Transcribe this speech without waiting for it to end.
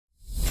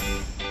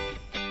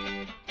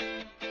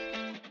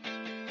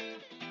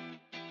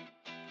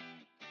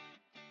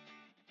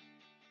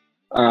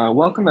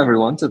Welcome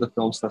everyone to the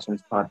Film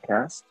Sessions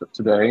podcast.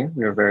 Today,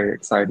 we are very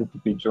excited to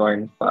be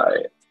joined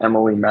by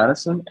Emily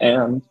Madison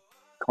and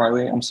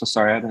Carly. I'm so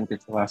sorry I didn't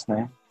get your last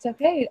name. It's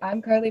okay.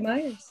 I'm Carly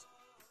Myers.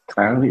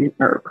 Carly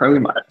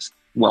Myers.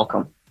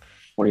 Welcome.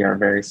 We are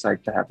very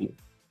psyched to have you.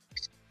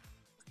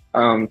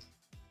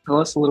 Tell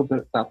us a little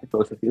bit about the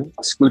both of you,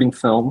 excluding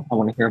film. I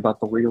want to hear about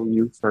the real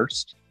you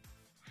first.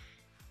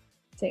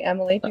 Say,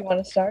 Emily, do you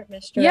want to start,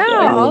 Mr. Yeah,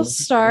 I'll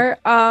start.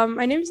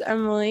 My name's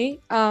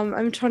Emily.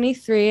 I'm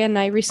 23 and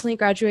I recently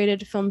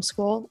graduated film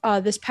school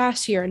this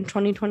past year in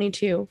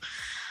 2022.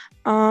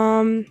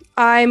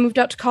 I moved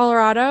out to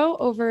Colorado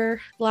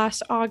over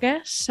last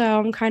August, so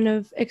I'm kind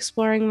of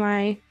exploring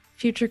my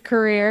future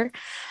career.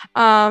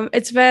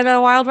 It's been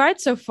a wild ride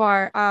so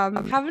far.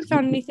 Haven't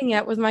found anything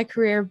yet with my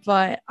career,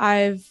 but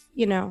I've,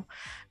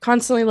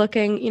 constantly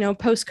looking,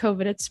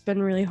 post-COVID, it's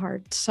been really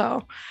hard.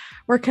 So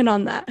working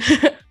on that.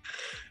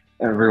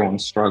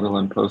 Everyone's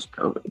struggling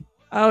post-COVID.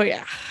 Oh,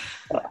 yeah.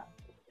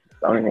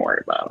 Don't even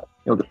worry about it.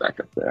 You'll get back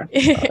up there.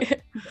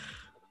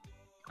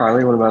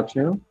 Carly, what about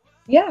you?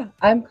 Yeah,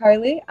 I'm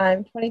Carly.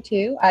 I'm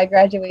 22. I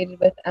graduated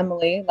with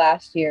Emily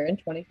last year in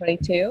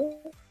 2022.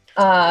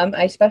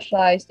 I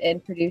specialized in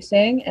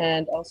producing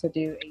and also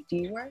do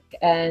AD work,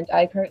 and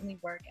I currently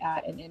work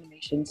at an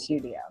animation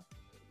studio.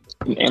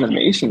 An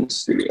animation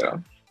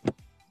studio?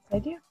 I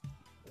do.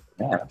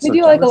 Yeah, we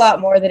do like a lot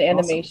more than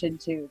animation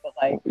too, but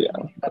like we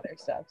do other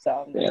stuff.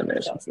 So the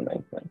animation's the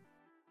main thing.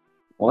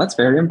 Well, that's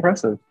very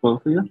impressive,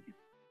 both of you.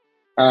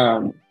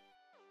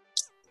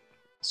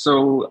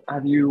 So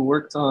have you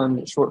worked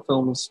on short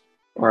films,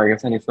 or I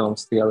guess any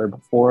films together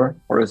before,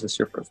 or is this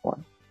your first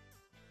one?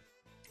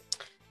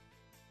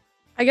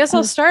 I guess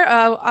I'll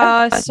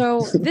start.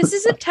 So this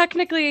isn't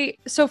technically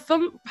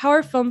how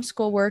our film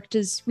school worked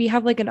is we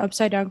have like an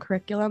upside down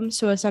curriculum.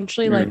 So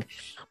essentially like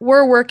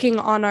we're working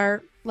on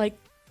our like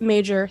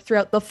major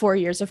throughout the 4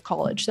 years of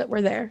college that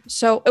we're there.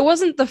 So it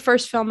wasn't the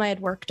first film I had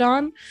worked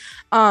on.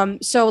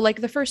 So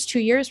like the first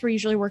 2 years we're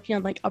usually working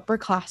on like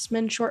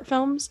upperclassmen short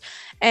films.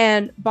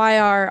 And by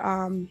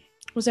our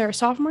was there a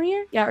sophomore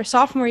year? Yeah, our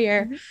sophomore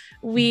year,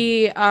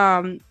 we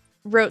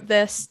wrote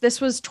this.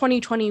 This was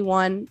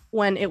 2021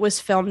 when it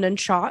was filmed and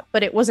shot,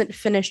 but it wasn't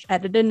finished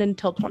edited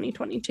until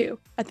 2022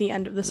 at the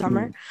end of the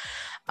summer.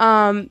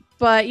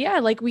 But yeah,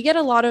 like we get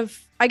a lot of,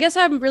 I guess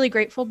I'm really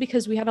grateful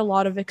because we had a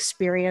lot of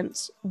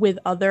experience with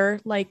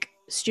other like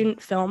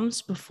student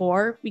films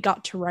before we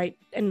got to write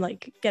and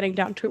like getting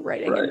down to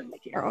writing and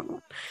making our own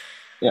one.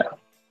 Yeah.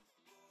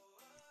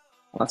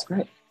 Well, that's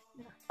great.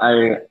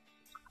 I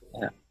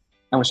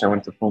wish I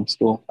went to film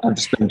school. I've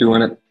just been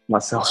doing it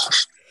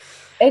myself.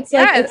 It's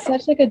like it's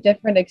such like a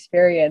different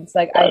experience.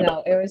 Like I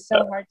know it was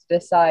so hard to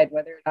decide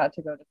whether or not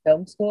to go to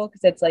film school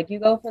because it's like you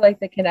go for like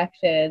the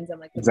connections and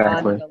like the fun to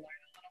learn a little more.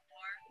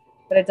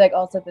 But it's like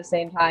also at the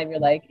same time you're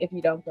like if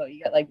you don't go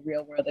you get like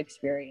real world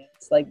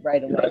experience like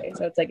right away. Right.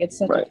 So it's like it's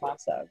such a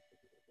toss up.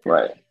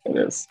 Right.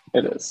 It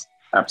is.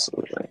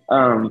 Absolutely.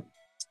 Well,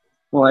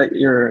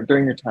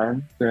 during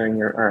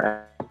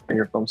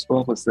your film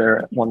school, was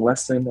there one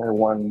lesson or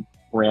one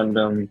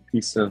random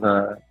piece of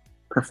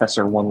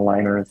professor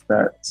one-liners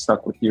that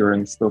stuck with you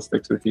and still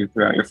sticks with you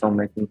throughout your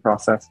filmmaking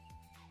process?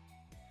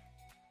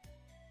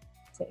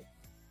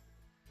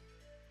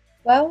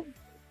 Well,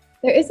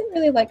 there isn't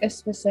really like a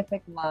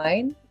specific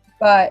line,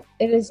 but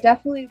it is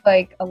definitely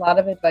like a lot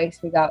of advice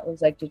we got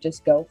was like to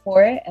just go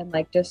for it and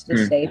like just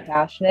to stay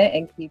passionate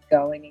and keep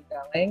going and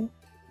going.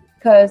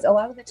 Because a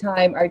lot of the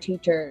time our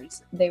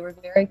teachers, they were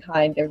very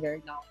kind, they're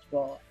very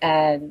knowledgeable,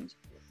 and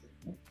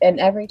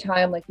every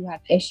time like you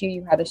had an issue,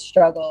 you had a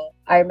struggle.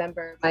 I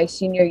remember my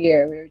senior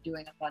year, we were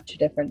doing a bunch of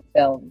different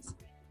films.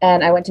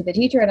 And I went to the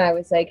teacher and I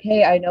was like,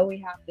 hey, I know we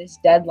have this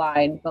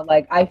deadline, but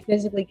like I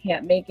physically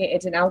can't make it.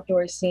 It's an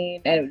outdoor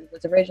scene and it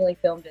was originally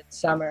filmed in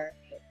summer.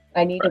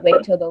 I need to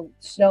wait till the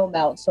snow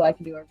melts so I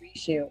can do a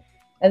reshoot.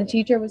 And the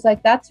teacher was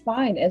like, that's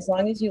fine, as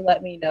long as you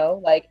let me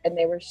know. Like, and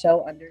they were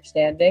so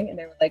understanding and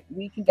they were like,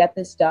 we can get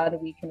this done.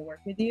 We can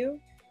work with you.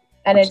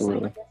 And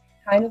Absolutely. It's like,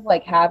 kind of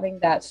like having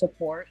that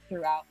support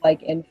throughout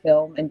like in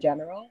film in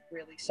general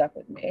really stuck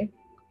with me.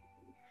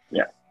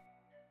 Yeah.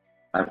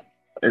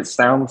 It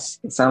sounds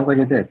like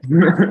it did.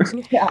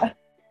 Yeah.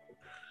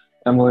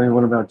 Emily,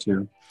 what about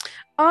you?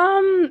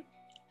 I'd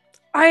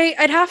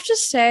have to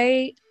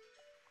say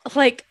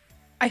like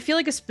I feel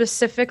like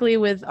specifically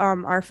with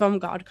our film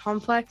God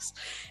Complex,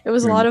 it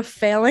was a lot of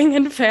failing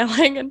and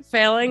failing and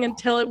failing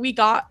until we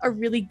got a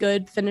really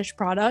good finished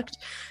product.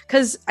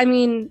 Because I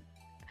mean,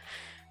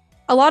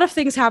 a lot of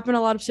things happen, a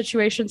lot of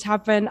situations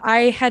happen.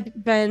 I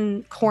had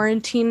been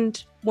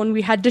quarantined when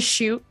we had to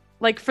shoot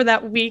like for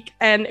that week,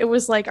 and it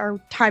was like our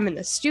time in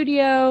the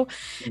studio,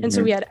 and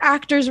so we had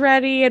actors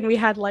ready and we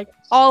had like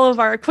all of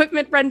our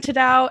equipment rented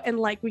out, and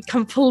like we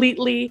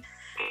completely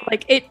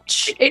like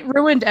it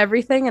ruined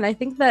everything. And I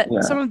think that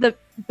some of the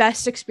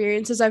best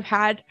experiences I've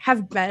had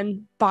have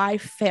been by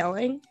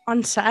failing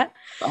on set.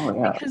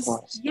 Because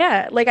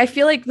like I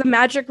feel like the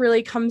magic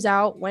really comes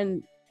out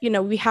when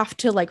we have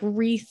to like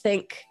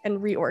rethink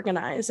and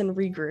reorganize and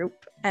regroup.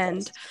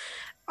 And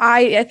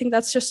I think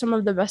that's just some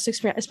of the best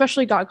experience,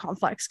 especially God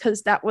Complex,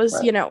 because that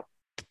was, you know,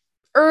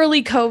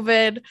 early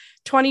COVID,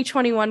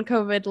 2021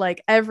 COVID,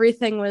 like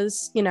everything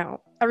was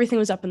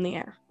up in the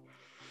air.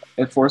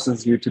 It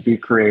forces you to be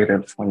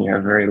creative when you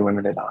have very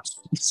limited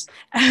options.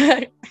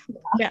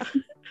 Yeah.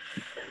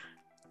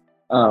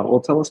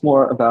 Well, tell us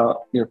more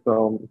about your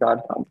film,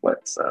 God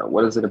Complex.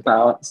 What is it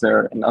about? Is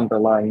there an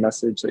underlying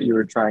message that you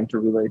were trying to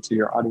relay to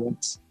your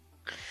audience?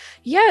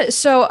 Yeah,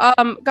 so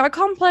God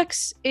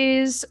Complex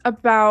is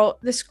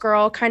about this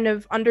girl kind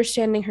of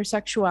understanding her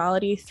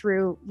sexuality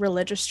through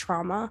religious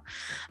trauma.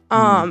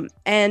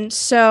 And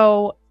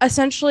so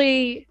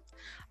essentially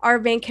our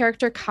main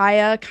character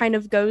Kaya kind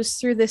of goes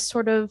through this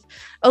sort of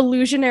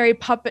illusionary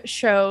puppet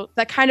show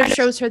that kind of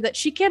shows her that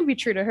she can be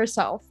true to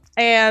herself.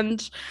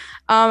 And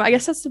I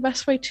guess that's the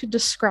best way to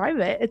describe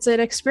it. It's an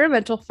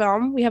experimental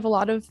film. We have a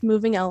lot of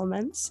moving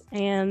elements,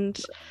 and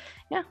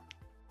yeah.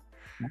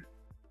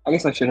 I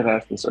guess I should have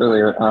asked this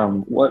earlier.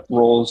 What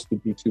roles did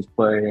you two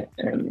play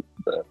in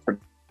the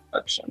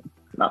production?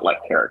 Not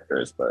like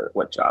characters, but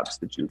what jobs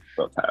did you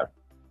both have?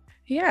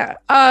 Yeah.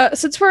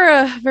 Since we're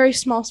a very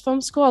small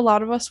film school, a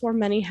lot of us wore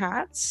many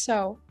hats.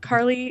 So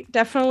Carly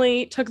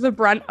definitely took the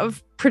brunt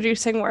of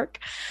producing work.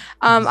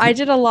 I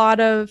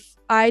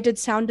did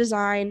sound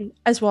design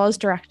as well as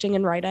directing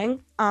and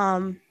writing.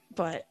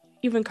 But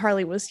even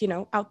Carly was,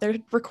 out there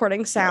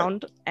recording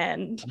sound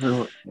and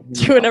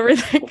doing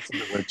everything.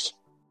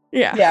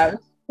 Yeah,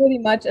 pretty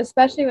much,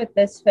 especially with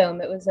this film.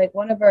 It was like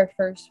one of our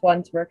first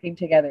ones working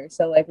together,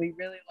 so like we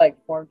really like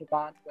formed a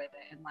bond with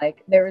it, and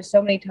like there were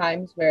so many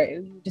times where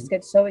it would just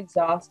get so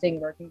exhausting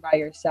working by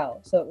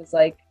yourself. So it was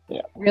like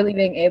really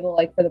being able,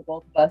 like, for the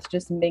both of us,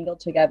 just mingle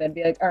together and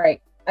be like, all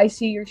right, I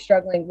see you're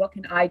struggling, what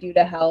can I do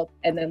to help?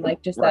 And then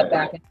like just that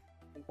back and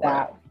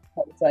that.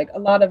 So it's like a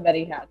lot of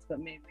many hats, but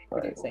mainly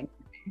producing.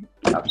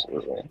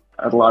 Absolutely.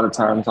 A lot of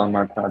times on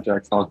my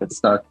projects, I'll get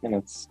stuck, and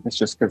it's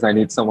just because I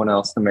need someone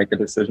else to make a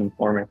decision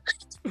for me.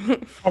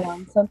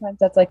 And sometimes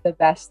that's like the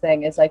best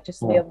thing, is like just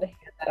to be able to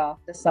hand that off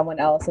to someone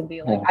else and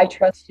be like, I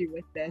trust you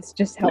with this.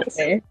 Just help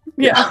me.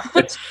 Yeah.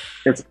 It's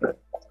good.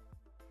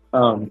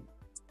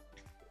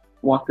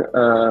 Walk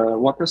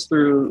us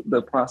through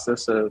the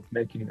process of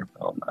making your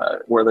film.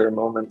 Were there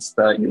moments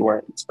that you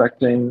weren't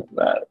expecting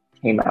that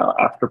came out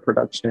after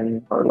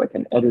production, or like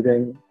in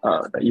editing,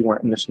 that you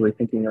weren't initially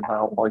thinking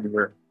about while you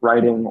were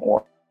writing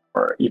or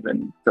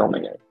even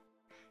filming it?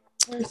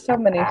 There's so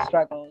many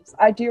struggles.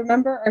 Do you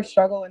remember our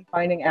struggle in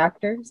finding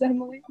actors,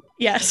 Emily?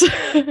 Yes.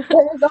 There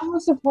was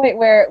almost a point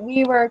where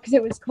because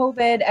it was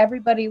COVID,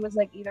 everybody was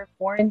like either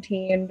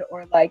quarantined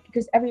or like,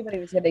 because everybody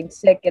was getting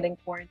sick, getting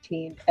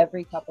quarantined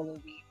every couple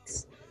of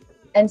weeks.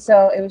 And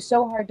so it was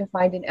so hard to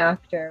find an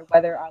actor,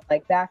 whether on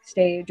like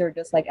backstage or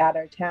just like at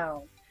our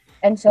town.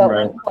 And so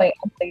at one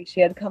point,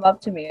 she had come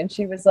up to me and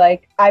she was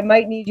like, I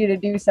might need you to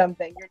do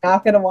something you're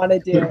not going to want to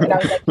do. And I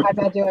was like, I'm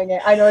not doing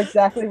it. I know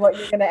exactly what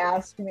you're going to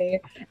ask me.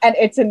 And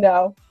it's a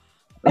no.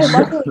 And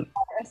luckily,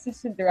 our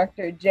assistant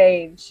director,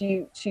 Jane,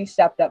 she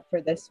stepped up for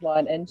this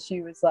one. And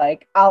she was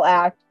like, I'll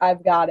act.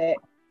 I've got it.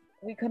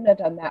 We couldn't have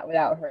done that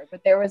without her.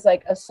 But there was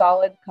like a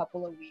solid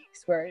couple of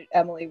weeks where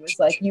Emily was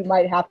like, you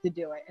might have to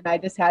do it. And I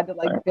just had to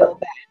like build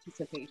that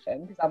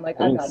anticipation, because I'm like,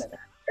 I'm not an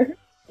actor.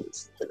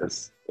 It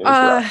is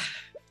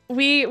rough.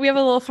 We have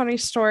a little funny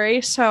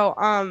story. So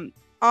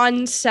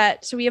on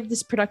set, so we have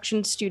this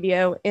production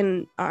studio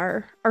in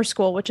our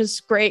school, which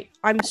is great.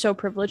 I'm so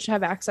privileged to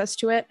have access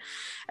to it,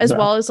 as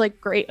well as like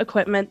great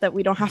equipment that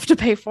we don't have to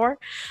pay for.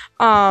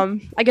 I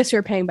guess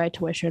you're paying by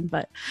tuition,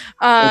 but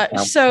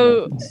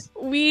so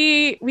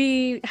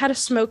we had a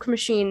smoke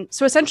machine.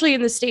 So essentially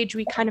in the stage,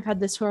 we kind of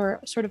had this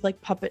sort of like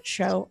puppet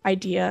show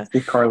idea.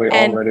 Carly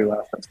already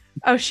laughing.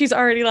 Oh, she's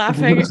already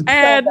laughing.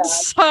 And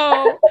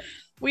so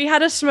we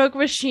had a smoke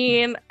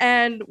machine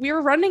and we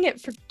were running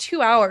it for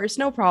 2 hours,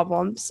 no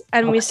problems.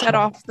 And we set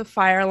off the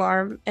fire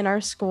alarm in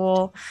our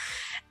school,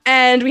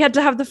 and we had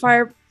to have the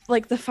fire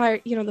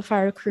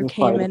crew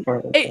came in.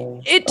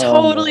 It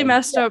totally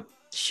messed up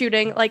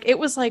shooting. Like it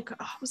was like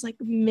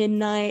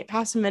midnight,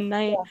 past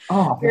midnight.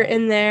 Yeah. We were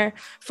in there,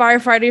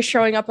 firefighters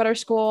showing up at our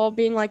school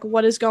being like,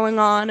 what is going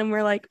on? And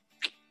we're like,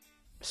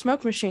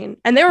 smoke machine.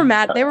 And they were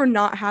mad. They were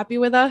not happy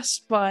with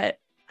us, but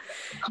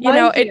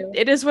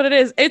it is what it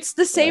is. It's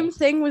the same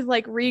thing with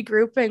like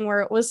regrouping,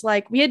 where it was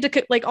like we had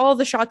to like all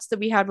the shots that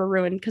we had were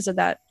ruined because of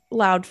that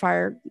loud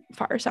fire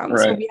sound.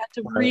 So we had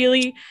to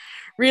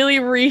really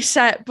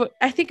reset. But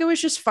I think it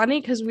was just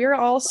funny because we were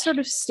all sort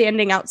of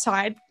standing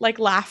outside like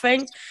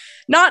laughing,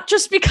 not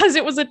just because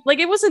it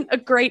wasn't a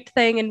great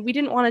thing and we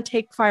didn't want to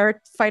take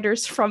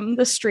firefighters from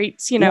the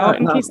streets, in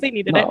case they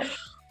needed it.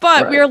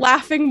 But we were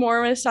laughing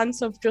more in a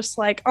sense of just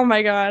like, oh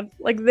my God,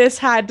 like this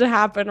had to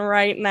happen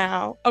right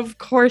now. Of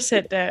course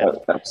it did.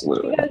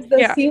 Absolutely. Because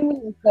the scene we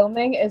were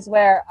filming is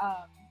where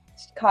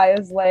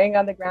Kaya's laying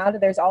on the ground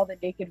and there's all the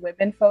naked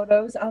women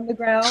photos on the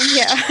ground.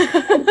 Yeah.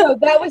 And so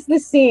that was the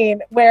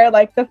scene where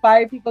like the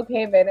fire people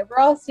came in and we're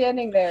all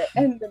standing there,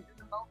 and the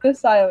moment of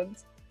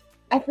silence,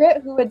 I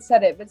forget who had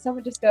said it, but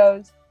someone just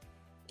goes,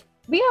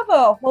 we have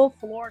a whole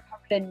floor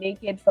covered in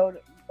naked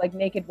like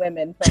naked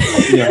women.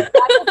 That's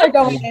what they're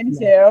going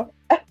into.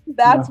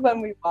 That's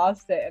when we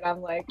lost it. And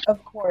I'm like,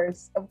 of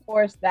course,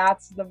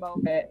 that's the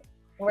moment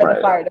where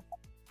the fire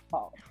department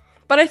called.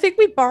 But I think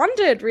we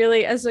bonded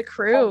really as a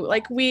crew.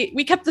 Like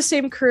we kept the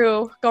same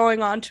crew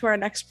going on to our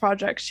next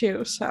project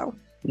too. So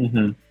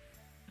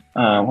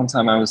one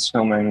time I was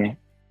filming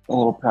a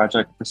little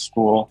project for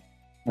school,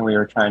 and we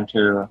were trying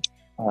to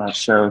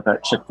show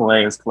that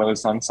Chick-fil-A is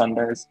closed on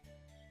Sundays.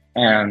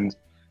 And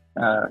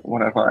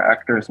one of our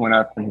actors went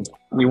up, and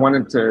we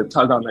wanted to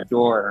tug on the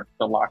door,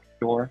 the locked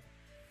door,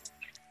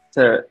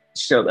 to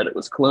show that it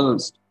was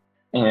closed.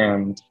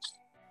 And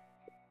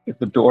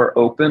the door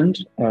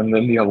opened, and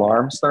then the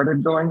alarm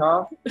started going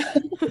off.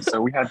 So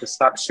we had to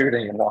stop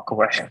shooting and walk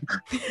away.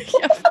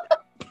 It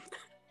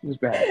was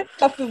bad.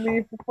 Have to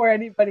leave before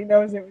anybody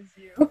knows it was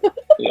you.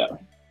 Yeah.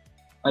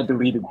 I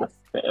deleted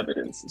the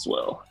evidence as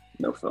well.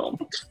 No film.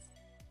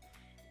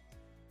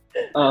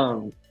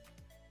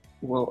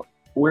 Well,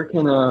 where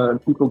can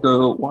people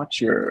go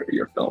watch your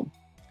film?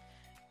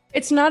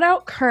 It's not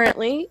out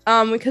currently,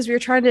 because we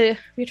tried to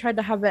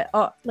have it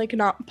like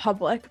not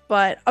public,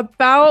 but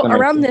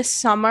around this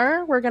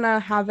summer we're gonna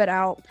have it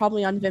out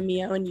probably on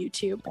Vimeo and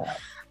YouTube.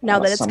 Now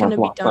that it's gonna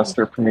be done.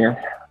 Blockbuster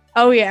premiere.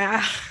 Oh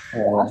yeah.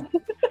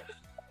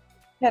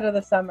 Head of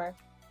the summer.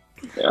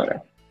 Yeah,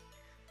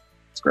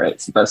 it's great.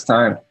 It's the best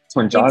time. It's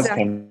when Jaws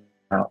came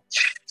out.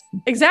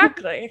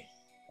 Exactly.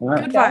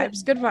 Yeah.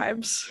 Good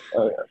vibes.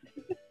 Oh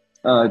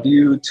yeah. Do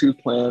you two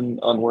plan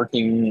on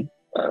working?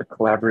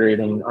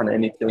 Collaborating on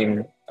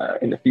anything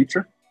in the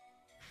future?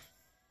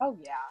 Oh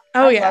yeah.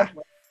 I love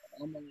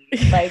Emily.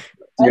 Like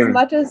as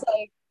much as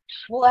like,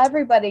 well,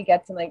 everybody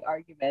gets in like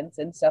arguments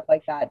and stuff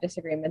like that,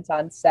 disagreements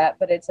on set,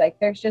 but it's like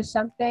there's just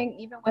something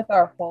even with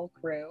our whole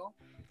crew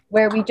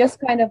where we just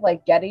kind of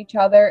like get each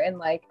other and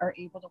like are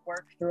able to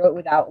work through it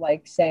without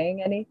like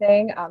saying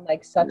anything on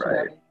like such a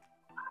level.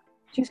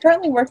 She's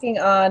currently working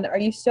on. Are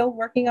you still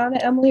working on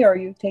it, Emily, or are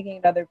you taking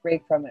another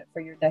break from it for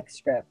your next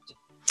script?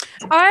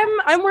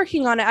 I'm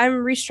working on it. I'm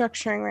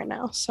restructuring right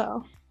now,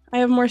 so I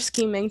have more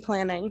scheming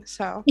planning.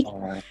 So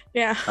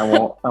yeah. I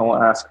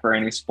won't ask for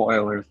any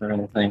spoilers or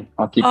anything.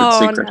 I'll keep it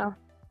secret.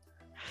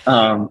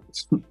 No.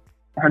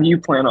 How do you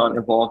plan on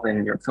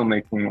evolving your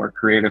filmmaking or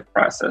creative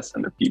process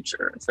in the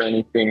future? Is there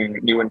anything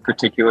new in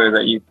particular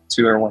that you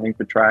two are wanting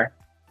to try?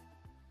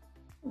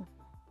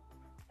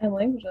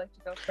 Emily, would you like to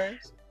go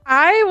first?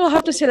 I will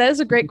have to say that is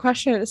a great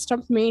question. It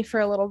stumped me for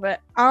a little bit.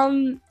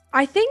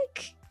 I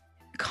think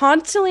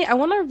constantly I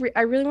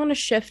really want to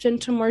shift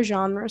into more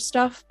genre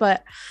stuff,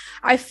 but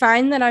I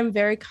find that I'm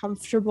very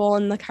comfortable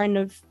in the kind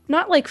of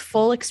not like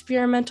full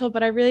experimental,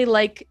 but I really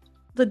like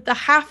the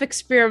half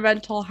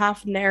experimental,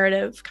 half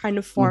narrative kind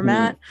of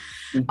format.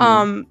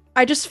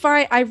 I just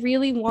find I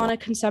really want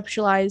to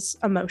conceptualize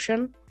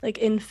emotion like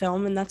in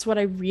film, and that's what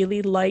I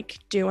really like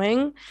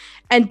doing,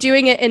 and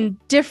doing it in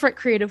different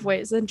creative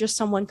ways than just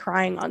someone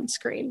crying on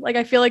screen. Like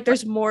I feel like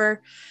there's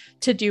more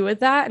to do with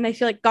that, and I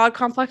feel like God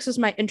Complex was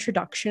my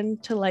introduction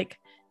to like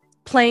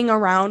playing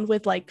around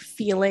with like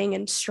feeling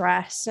and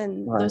stress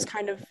and those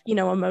kind of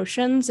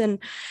emotions, and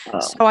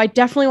so I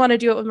definitely want to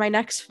do it with my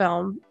next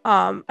film,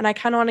 and I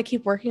kind of want to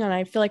keep working on it.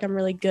 I feel like I'm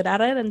really good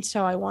at it, and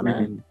so I want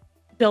to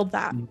build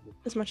that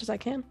as much as I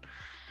can.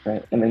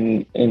 Right. And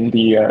then in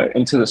the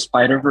Into the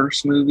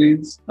Spider-Verse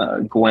movies,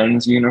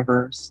 Gwen's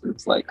universe,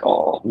 it's like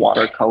all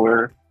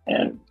watercolor,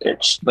 and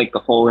it's like the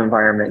whole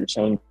environment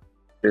changes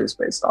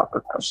based off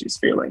of how she's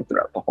feeling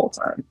throughout the whole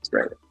time. It's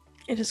great.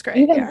 It is great.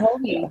 Even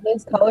Toby,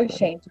 his colors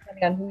change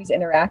depending on who he's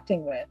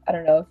interacting with. I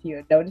don't know if you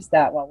had noticed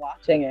that while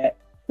watching it.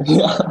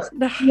 Yeah.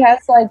 He has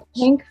like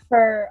pink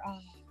for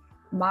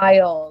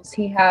Miles.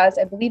 He has,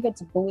 I believe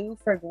it's blue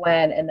for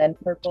Gwen, and then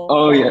purple.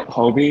 Oh yeah,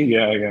 Hobie.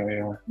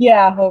 Yeah.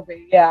 Yeah,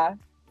 Hobie. Yeah.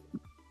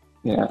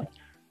 Yeah.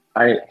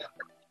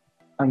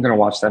 I'm gonna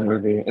watch that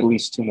movie at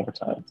least 2 more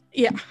times.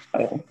 Yeah.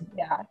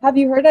 Yeah. Have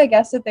you heard, I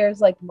guess, that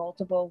there's like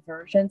multiple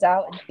versions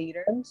out in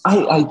theaters?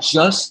 I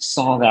just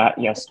saw that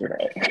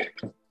yesterday.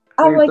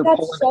 I'm like,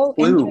 that's so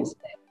interesting.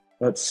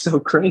 That's so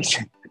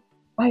crazy.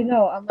 I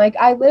know. I'm like,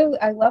 I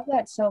love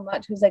that so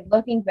much, because like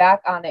looking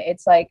back on it,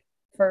 it's like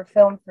for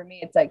film, for me,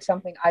 it's like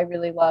something I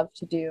really love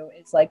to do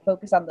is like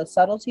focus on the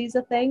subtleties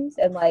of things,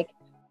 and like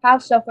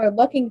have stuff where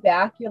looking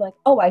back, you're like,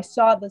 oh, I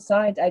saw the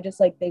signs. I just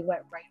like, they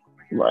went right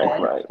over your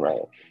head.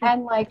 Right.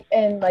 And like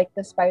in like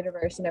the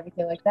Spider-Verse and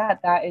everything like that,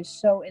 that is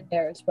so in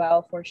there as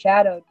well,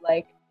 foreshadowed.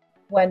 Like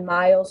when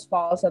Miles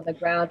falls on the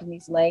ground and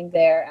he's laying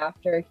there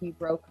after he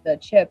broke the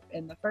chip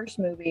in the first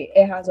movie,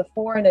 it has a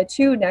 4 and a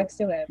 2 next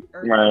to him.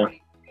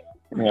 Right.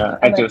 Yeah,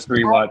 I just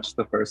rewatched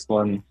the first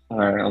one.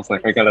 I was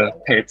like, I gotta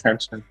pay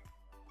attention.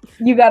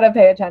 You gotta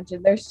pay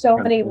attention. There's so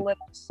many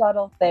little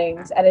subtle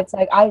things, and it's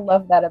like I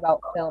love that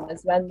about film,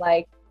 is when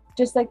like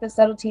just like the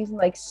subtleties and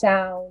like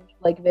sound,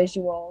 like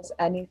visuals,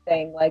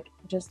 anything, like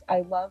just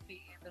I love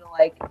being able to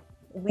like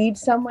lead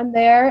someone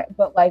there,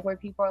 but like where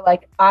people are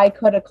like, I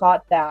could have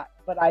caught that,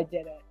 but I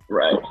didn't.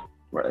 Right.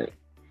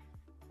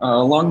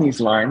 Along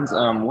these lines,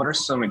 what are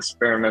some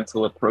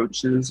experimental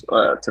approaches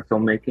to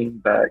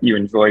filmmaking that you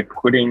enjoy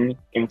putting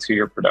into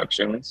your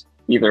productions,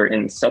 either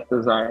in set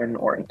design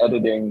or in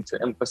editing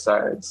to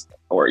emphasize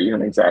or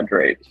even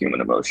exaggerate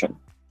human emotion?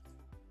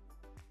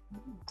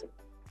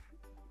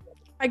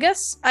 I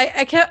guess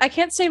I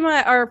can't say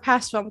our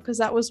past film because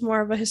that was more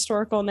of a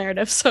historical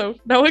narrative, so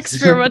no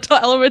experimental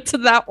element to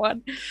that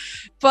one.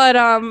 But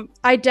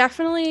I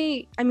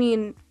definitely, I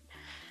mean,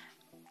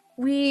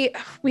 we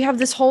have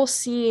this whole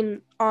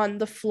scene on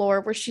the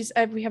floor where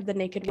we have the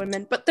naked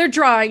women, but they're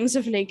drawings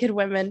of naked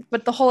women,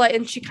 but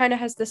and she kind of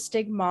has the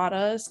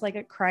stigmata, it's like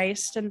a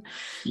Christ, and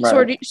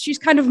sort of she's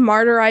kind of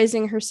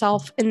martyrizing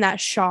herself in that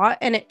shot,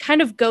 and it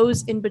kind of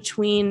goes in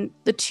between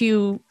the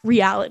two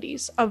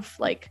realities of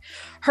like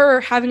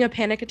her having a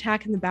panic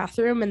attack in the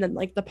bathroom and then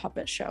like the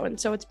puppet show, and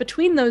so it's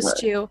between those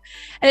two,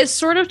 and it's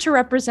sort of to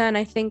represent,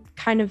 I think,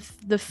 kind of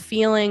the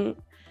feeling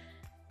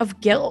of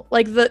guilt,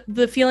 like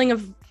the feeling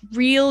of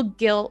real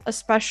guilt,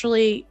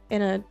 especially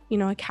in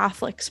a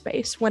Catholic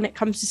space when it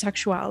comes to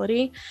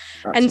sexuality.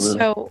 Absolutely. And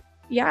so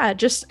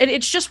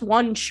it's just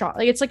one shot,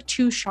 like it's like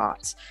two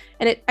shots,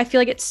 and I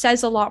feel like it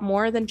says a lot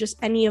more than just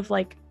any of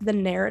like the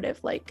narrative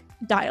like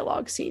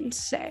dialogue scenes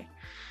say.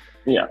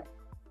 Yeah,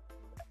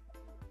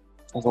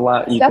 there's a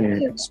lot you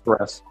can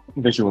express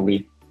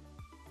visually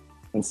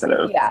instead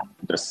of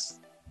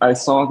just. I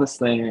saw this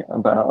thing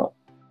about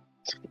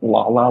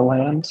La La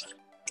Land,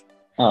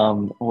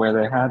 where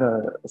they had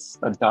a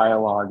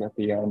dialogue at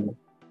the end,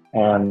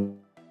 and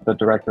the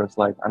director was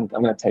like, I'm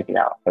going to take it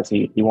out, because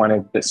he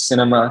wanted the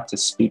cinema to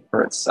speak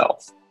for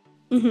itself.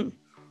 Mm-hmm.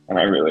 And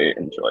I really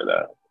enjoy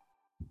that.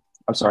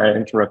 I'm sorry, I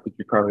interrupted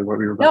you, Carly. What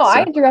were you about to say?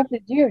 No, I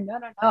interrupted you. No.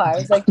 I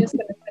was like just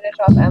going to finish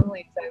off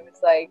Emily's.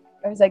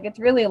 I was like, it's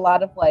really a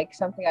lot of like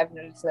something I've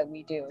noticed that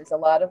we do is a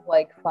lot of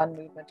like fun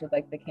movement with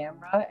like the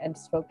camera and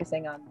just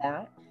focusing on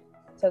that.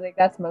 So I think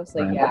that's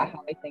mostly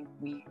how I think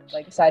we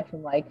like, aside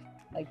from like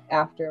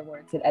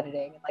afterwards and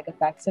editing and like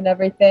effects and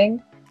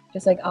everything,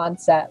 just like on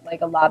set,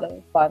 like a lot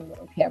of fun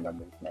little camera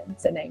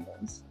movements and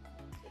angles.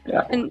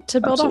 Yeah. And to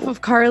build off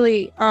of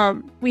Carly,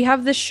 we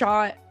have this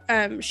shot.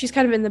 She's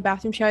kind of in the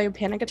bathroom, she had a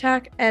panic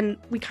attack, and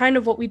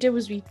what we did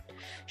was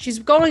she's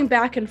going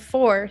back and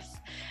forth,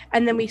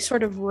 and then we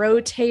sort of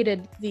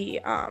rotated the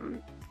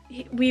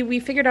we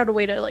figured out a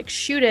way to like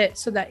shoot it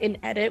so that in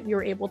edit we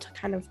were able to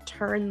kind of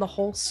turn the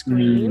whole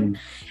screen,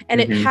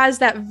 and it has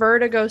that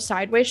vertigo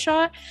sideways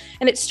shot,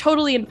 and it's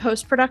totally in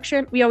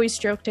post-production. We always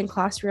joked in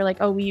class, we were like,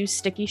 oh, we use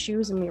sticky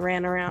shoes and we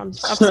ran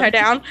around upside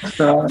down.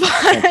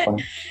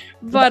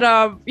 But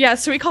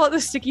so we call it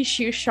the sticky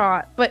shoe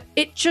shot, but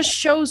it just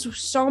shows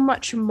so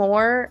much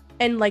more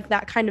and like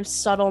that kind of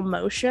subtle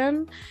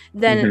motion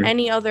than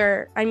any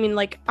other. I mean,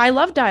 like, I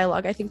love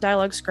dialogue. I think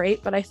dialogue's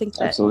great, but I think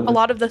that a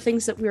lot of the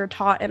things that we were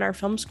taught in our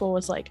film school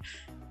was like,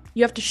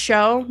 you have to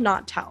show,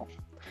 not tell.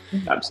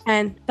 Absolutely.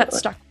 And that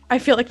stuck. I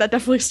feel like that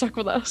definitely stuck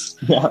with us.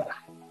 Yeah.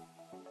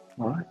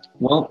 All right.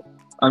 Well,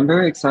 I'm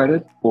very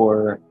excited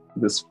for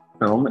this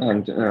film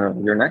and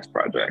your next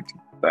project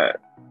that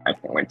I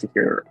can't wait to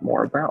hear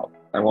more about.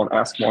 I won't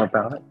ask more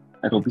about it.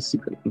 It'll be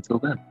secret until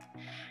then.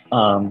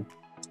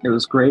 It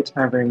was great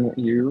having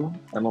you,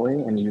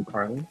 Emily, and you,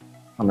 Carly,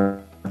 on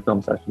the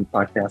Film Session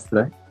podcast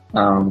today.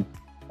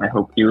 I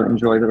hope you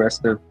enjoy the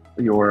rest of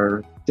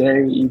your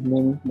day,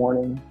 evening,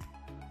 morning,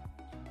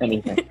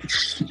 anything.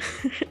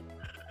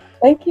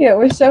 Thank you. It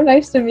was so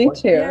nice to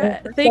meet you.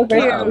 Yeah, thank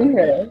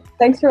you.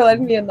 Thanks for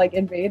letting me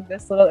invade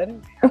this little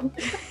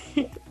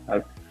interview.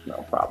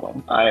 No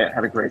problem. I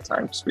had a great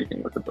time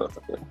speaking with the both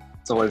of you.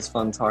 It's always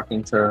fun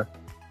talking to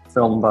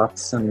film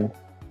buffs and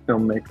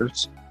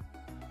filmmakers.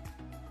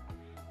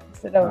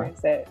 So don't worry,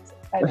 say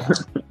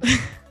it.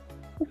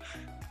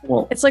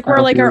 Well, it's like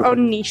we're like our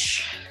own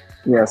niche.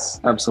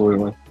 Yes,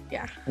 absolutely.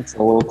 Yeah. It's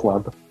a little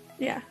club.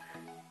 Yeah.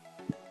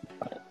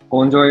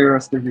 Well, enjoy the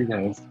rest of your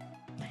days.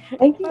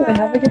 Thank you.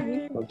 Have a good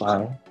week.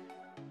 Bye-bye.